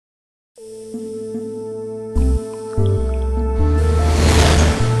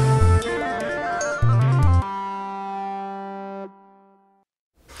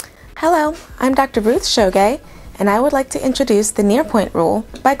Hello, I'm Dr. Ruth Shogay, and I would like to introduce the near-point rule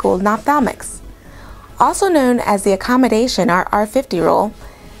by Gould Ophthalmics. Also known as the Accommodation or R-50 Rule,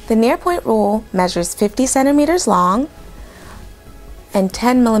 the near-point rule measures 50 centimeters long and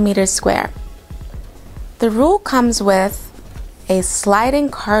 10 millimeters square. The rule comes with a sliding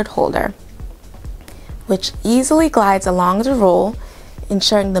card holder, which easily glides along the rule,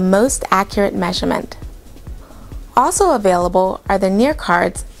 ensuring the most accurate measurement. Also available are the near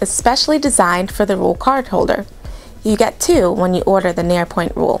cards, especially designed for the rule card holder. You get two when you order the near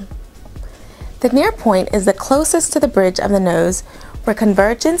point rule. The near point is the closest to the bridge of the nose, where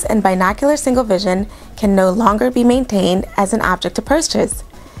convergence and binocular single vision can no longer be maintained as an object to purchase.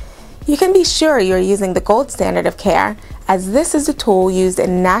 You can be sure you're using the gold standard of care, as this is a tool used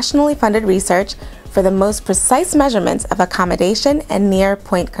in nationally funded research for the most precise measurements of accommodation and near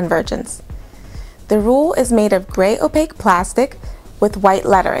point convergence. The rule is made of gray opaque plastic with white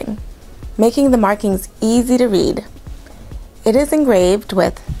lettering, making the markings easy to read. It is engraved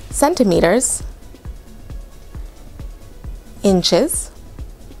with centimeters, inches,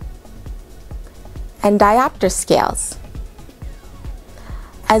 and diopter scales,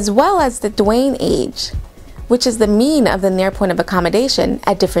 as well as the Duane age, which is the mean of the near point of accommodation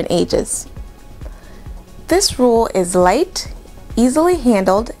at different ages. This rule is light, easily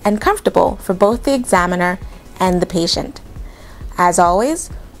handled, and comfortable for both the examiner and the patient. As always,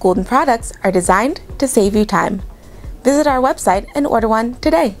 Gould products are designed to save you time. Visit our website and order one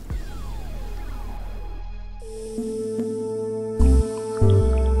today.